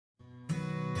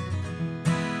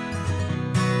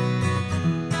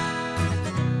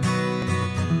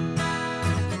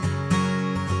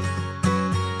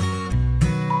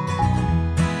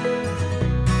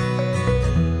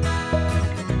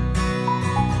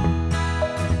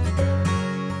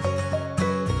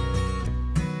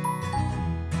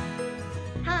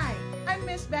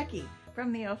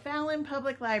from the O'Fallon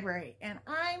Public Library, and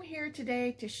I'm here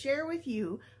today to share with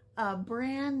you a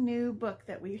brand new book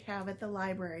that we have at the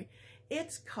library.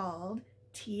 It's called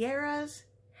Tiara's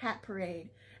Hat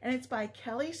Parade, and it's by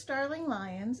Kelly Starling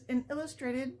Lyons and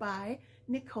illustrated by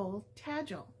Nicole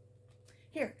Tagel.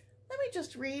 Here, let me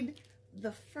just read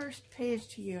the first page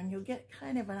to you and you'll get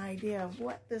kind of an idea of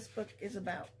what this book is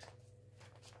about.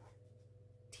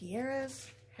 Tiara's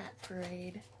Hat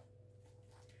Parade.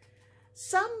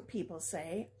 Some people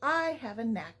say I have a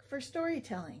knack for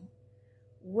storytelling.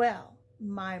 Well,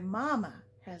 my mama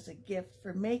has a gift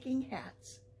for making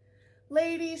hats.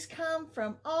 Ladies come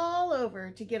from all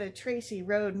over to get a Tracy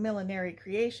Road millinery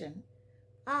creation.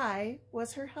 I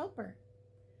was her helper.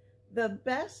 The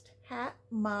best hat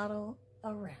model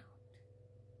around.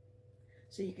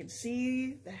 So you can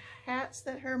see the hats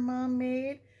that her mom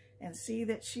made and see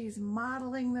that she's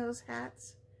modeling those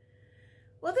hats.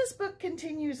 Well, this book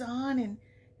continues on and,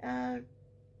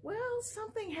 well,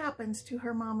 something happens to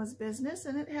her mama's business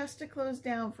and it has to close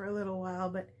down for a little while,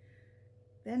 but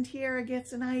then Tiara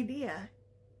gets an idea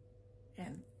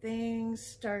and things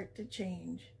start to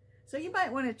change. So you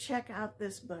might want to check out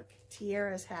this book,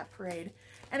 Tiara's Hat Parade.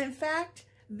 And in fact,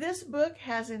 this book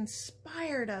has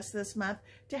inspired us this month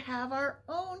to have our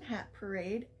own hat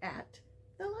parade at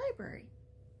the library.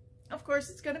 Of course,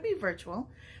 it's going to be virtual,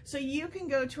 so you can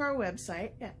go to our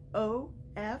website at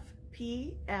ofpl.info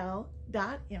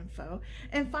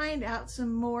and find out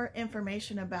some more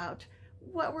information about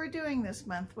what we're doing this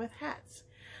month with hats.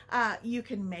 You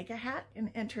can make a hat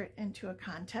and enter it into a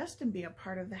contest and be a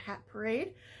part of the hat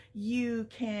parade. You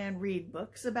can read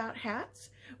books about hats.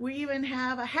 We even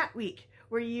have a hat week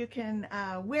where you can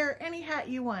wear any hat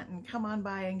you want and come on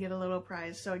by and get a little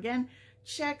prize. So again,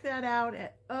 check that out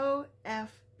at ofpl.info.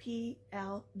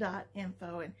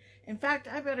 And in fact,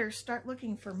 I better start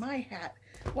looking for my hat.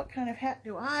 What kind of hat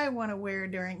do I want to wear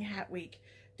during Hat Week?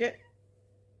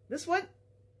 This one?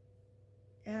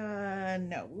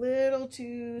 No, little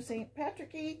too St.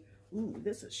 Patrick-y. Ooh,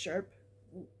 this is sharp.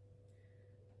 Ooh.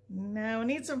 No, we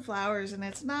need some flowers, and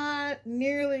it's not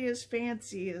nearly as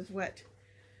fancy as what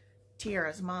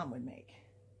Tiara's mom would make.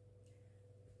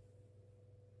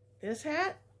 This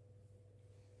hat?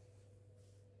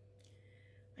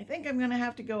 I think I'm gonna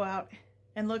have to go out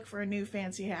and look for a new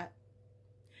fancy hat.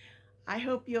 I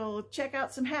hope you'll check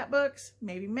out some hat books,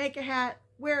 maybe make a hat,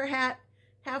 wear a hat,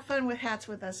 have fun with hats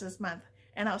with us this month,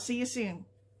 and I'll see you soon.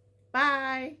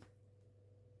 Bye!